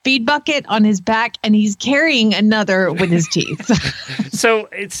a feed bucket on his back, and he's carrying another with his teeth. So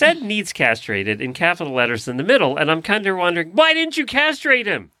it said needs castrated in capital letters in the middle, and I'm kind of wondering, why didn't you castrate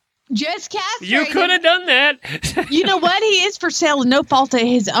him? Just castrated. You could have done that. You know what? He is for sale, no fault of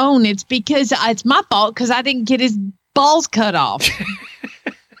his own. It's because it's my fault because I didn't get his balls cut off.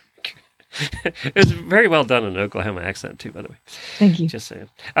 It was very well done in an Oklahoma accent, too, by the way. Thank you. Just saying.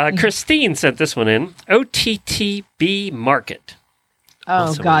 Christine sent this one in. OTTB Market. Oh,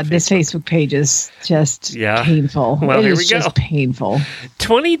 Also God, on this Facebook page is just Yeah. painful. Well, It here is we go. just painful.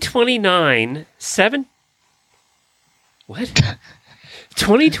 2029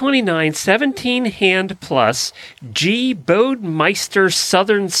 17 hand plus G. Bodemeister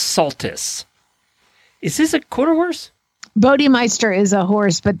Southern Saltus. Is this a quarter horse? Bodemeister is a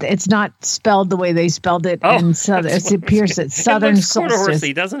horse, but it's not spelled the way they spelled it in Southern. that's It what appears it it's Southern looks quarter Solstice.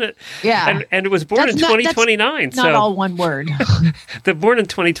 horsey, doesn't it? Yeah. And it was born in That's not- that's 2029. Not so all one word. the born in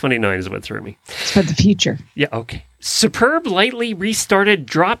 2029 is what threw me. It's for the future. Yeah, okay. Superb, lightly restarted,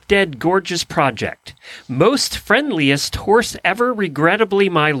 drop-dead, gorgeous project. Most friendliest horse ever, regrettably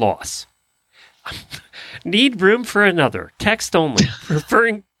my loss. Need room for another. Text only.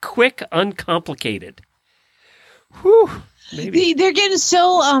 Preferring quick, uncomplicated. Whew. Maybe. They're getting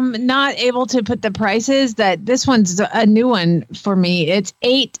so not able to put the prices that this one's a new one for me. It's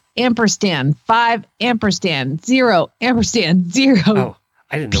 8 ampersand, 5 ampersand, 0 ampersand, 0. Oh,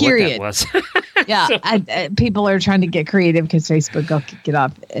 I didn't know period. what that was. Yeah, people are trying to get creative because Facebook will kick it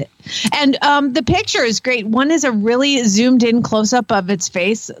off. And the picture is great. One is a really zoomed in close up of its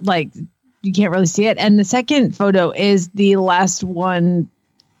face, like you can't really see it. And the second photo is the last 1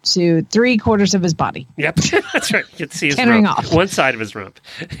 to 3/4 of his body. Yep, that's right. You get to see his Cantering rump. off. One side of his rump.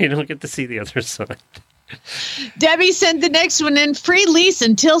 You don't get to see the other side. Debbie sent the next one in. Free lease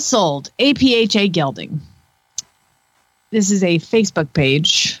until sold. APHA gelding. This is a Facebook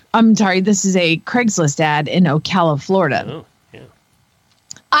page. I'm sorry. This is a Craigslist ad in Ocala, Florida. Oh, yeah.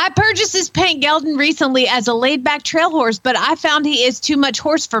 I purchased this paint gelding recently as a laid-back trail horse, but I found he is too much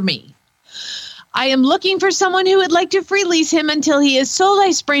horse for me. I am looking for someone who would like to free lease him until he is sold.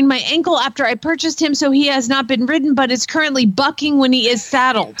 I sprained my ankle after I purchased him, so he has not been ridden, but is currently bucking when he is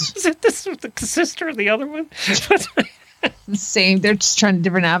saddled. Is it this the sister of the other one? Same. They're just trying a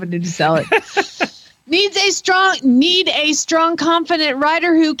different avenue to sell it. Need a strong, confident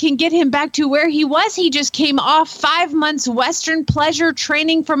rider who can get him back to where he was. He just came off 5 months Western pleasure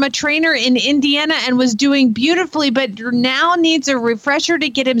training from a trainer in Indiana and was doing beautifully, but now needs a refresher to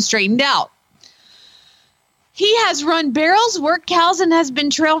get him straightened out. He has run barrels, worked cows, and has been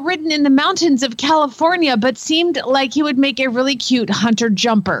trail ridden in the mountains of California, but seemed like he would make a really cute hunter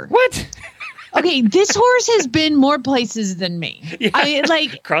jumper. What? Okay, this horse has been more places than me. Yeah, I mean,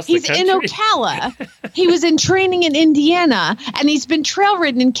 like, across the he's in country. Ocala. He was in training in Indiana, and he's been trail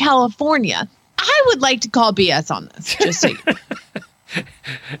ridden in California. I would like to call BS on this, just so you know.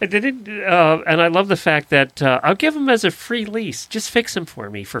 And I love the fact that I'll give him as a free lease. Just fix him for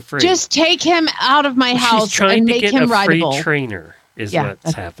me for free. Just take him out of my house She's trying and to make get him a rideable. free trainer is Yeah,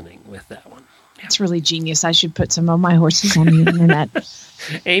 what's happening with that one. It's really genius. I should put some of my horses on the internet.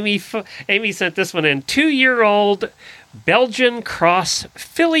 Amy sent this one in. 2-year-old Belgian cross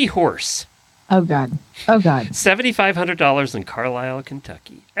filly horse. Oh, God. Oh, God. $7,500 in Carlisle,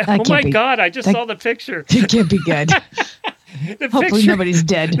 Kentucky. Oh, can't my be- God. I just that- saw the picture. It can't be good. Hopefully nobody's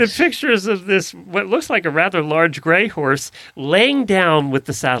dead. The pictures of this, what looks like a rather large gray horse, laying down with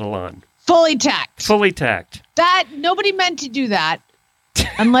the saddle on. Fully tacked. Fully tacked. That, nobody meant to do that.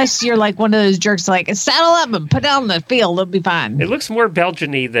 Unless you're like one of those jerks like, saddle up and put it on the field. It'll be fine. It looks more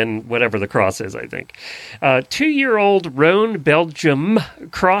Belgian-y than whatever the cross is, I think. 2-year-old Roan Belgium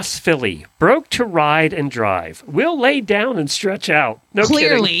cross filly. Broke to ride and drive. Will lay down and stretch out. No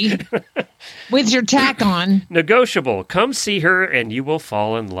Clearly. kidding. with your tack on. Negotiable. Come see her and you will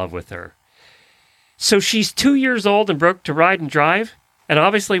fall in love with her. So she's 2 years old and broke to ride and drive, and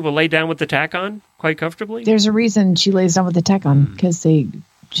obviously will lay down with the tack on quite comfortably. There's a reason she lays down with the tack on, because they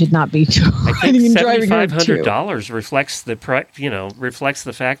should not be I riding think and driving her too. $7,500 reflects reflects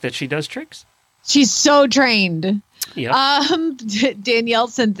the fact that she does tricks. She's so trained. Yeah. Danielle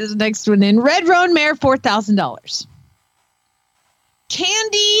sent this next one in. Red Roan Mare, $4,000.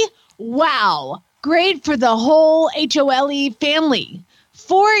 Candy, wow. Great for the whole HOLE family.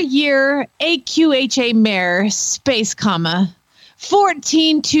 4-year AQHA mare, space comma.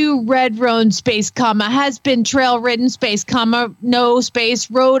 14-2 Red Roan space comma. Has been trail ridden space comma. No space.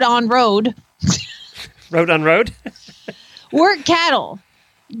 Road on road. Road on road? Work cattle.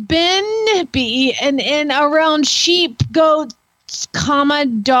 Been be and in around sheep, goats, comma,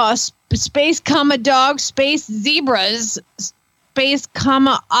 space, comma, dogs, space, zebras, space,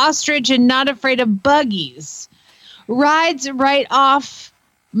 comma, ostrich, and not afraid of buggies. Rides right off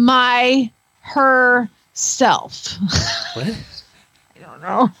herself. What?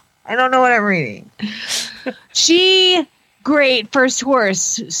 I don't know what I'm reading. She, great first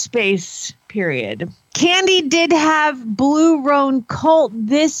horse, space, period. Candy did have Blue Roan colt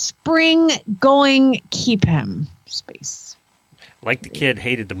this spring going, keep him, space. Like the kid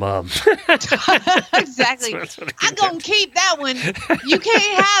hated the mom. Exactly. That's what I'm going to keep that one. You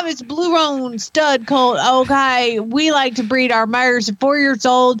can't have his Blue Roan stud colt. Okay, we like to breed our mares at 4 years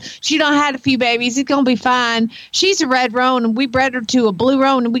old. She done had a few babies. It's going to be fine. She's a Red Roan, and we bred her to a Blue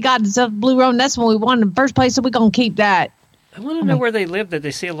Roan, and we got a Blue Roan. That's what we wanted in the first place, so we're going to keep that. I want to know where they live that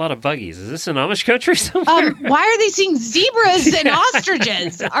they see a lot of buggies. Is this an Amish country somewhere? Why are they seeing zebras and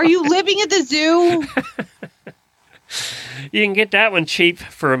ostriches? Are you living at the zoo? You can get that one cheap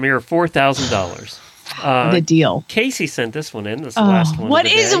for a mere $4,000. The deal. Casey sent this one in. This is the last one. What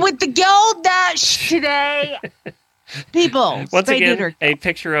of the is day. it with the gold dash today? People, Once spay again, neuter. a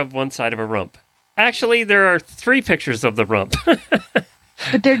picture of one side of a rump. Actually, there are 3 pictures of the rump.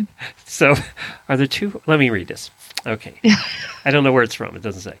 But they're So, are there 2? Let me read this. Okay. I don't know where it's from. It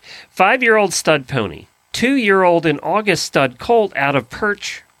doesn't say. 5-year-old stud pony. 2-year-old in August stud colt out of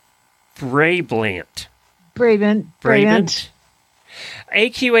Perch Brabant. Brabant.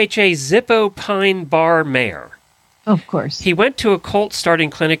 AQHA Zippo Pine Bar mare. Of course. He went to a colt starting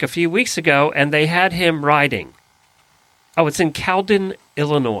clinic a few weeks ago, and they had him riding. Oh, it's in Cowden,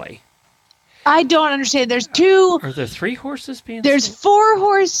 Illinois. I don't understand. There's 2. Are there 3 horses being There's sold? 4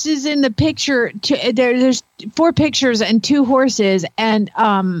 horses in the picture. There's 4 pictures and 2 horses, and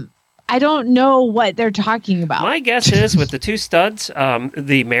I don't know what they're talking about. My guess is with the 2 studs,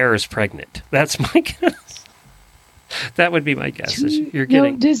 the mare is pregnant. That's my guess. That would be my guess. You're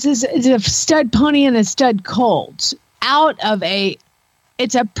getting. No, this is it's a stud pony and a stud colt out of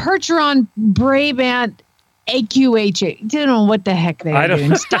it's a Percheron Brabant AQHA. I don't know what the heck they're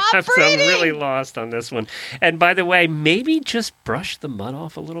doing. Stop I'm reading! really lost on this one. And by the way, maybe just brush the mud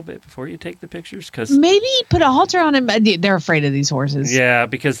off a little bit before you take the pictures, because Maybe put a halter on him. They're afraid of these horses. yeah,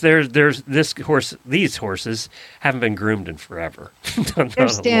 because there's this horse. These horses haven't been groomed in forever. They're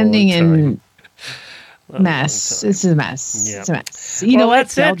standing in mess. This is a mess. Yeah. It's a mess. You know Well, what?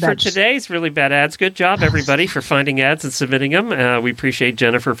 that's it for today's Really Bad Ads. Good job, everybody, for finding ads and submitting them. We appreciate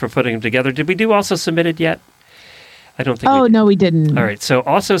Jennifer for putting them together. Did we do also submitted yet? I don't think Oh, we did. no, we didn't. All right, so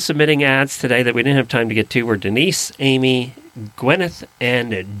also submitting ads today that we didn't have time to get to were Denise, Amy, Gwyneth,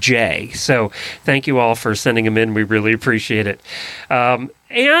 and Jay. So thank you all for sending them in. We really appreciate it.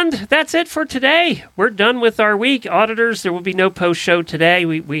 And that's it for today. We're done with our week. Auditors, there will be no post-show today.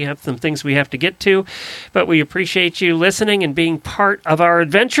 We have some things we have to get to, but we appreciate you listening and being part of our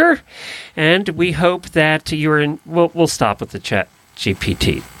adventure. And we hope that you're in... We'll stop with the chat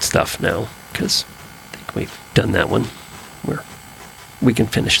GPT stuff now, because I think we've done that one. We can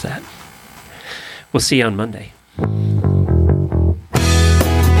finish that. We'll see you on Monday. You're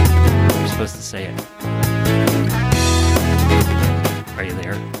supposed to say it. Are you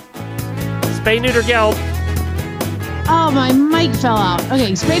there? Spay, neuter, geld. Oh, my mic fell out.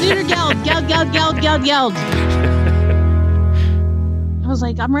 Okay, spay, neuter, geld. I was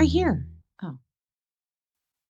like, I'm right here.